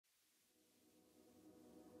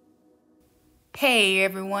Hey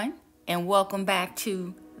everyone, and welcome back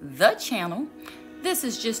to the channel. This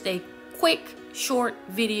is just a quick short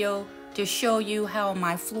video to show you how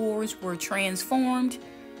my floors were transformed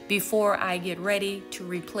before I get ready to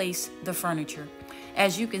replace the furniture.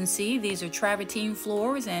 As you can see, these are travertine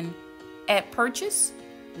floors, and at purchase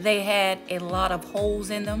they had a lot of holes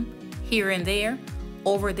in them here and there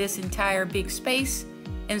over this entire big space,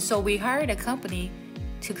 and so we hired a company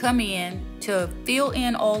to come in to fill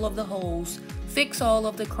in all of the holes, fix all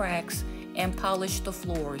of the cracks, and polish the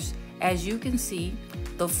floors. As you can see,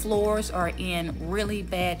 the floors are in really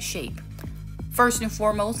bad shape. First and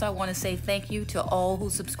foremost, I want to say thank you to all who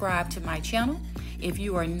subscribe to my channel. If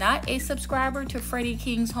you are not a subscriber to Freddie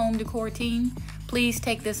King's Home Decor team, please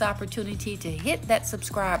take this opportunity to hit that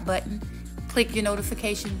subscribe button, click your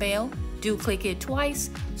notification bell. Do click it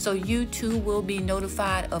twice so you too will be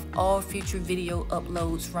notified of all future video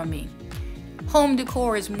uploads from me. Home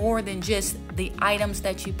decor is more than just the items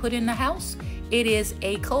that you put in the house. It is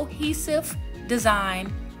a cohesive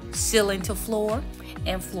design, ceiling to floor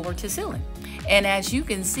and floor to ceiling. And as you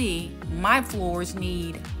can see, my floors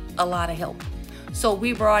need a lot of help. So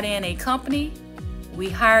we brought in a company.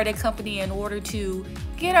 We hired a company in order to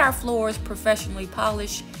get our floors professionally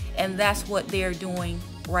polished, and that's what they're doing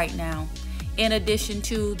right now. In addition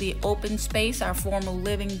to the open space, our formal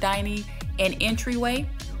living, dining, and entryway,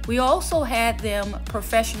 we also had them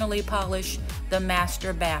professionally polish the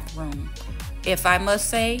master bathroom. If I must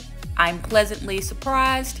say, I'm pleasantly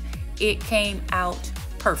surprised. It came out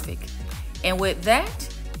perfect. And with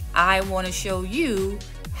that, I want to show you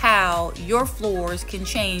how your floors can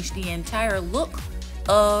change the entire look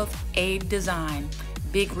of a design.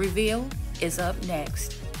 Big reveal is up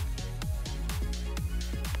next.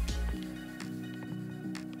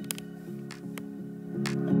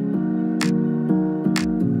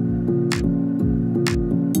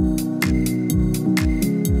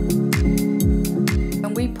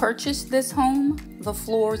 When we purchased this home, the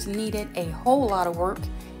floors needed a whole lot of work,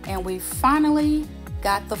 and we finally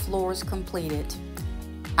got the floors completed.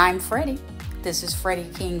 I'm Freddie. This is Freddie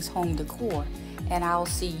King's Home Decor, and I'll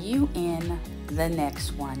see you in the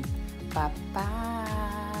next one. Bye-bye.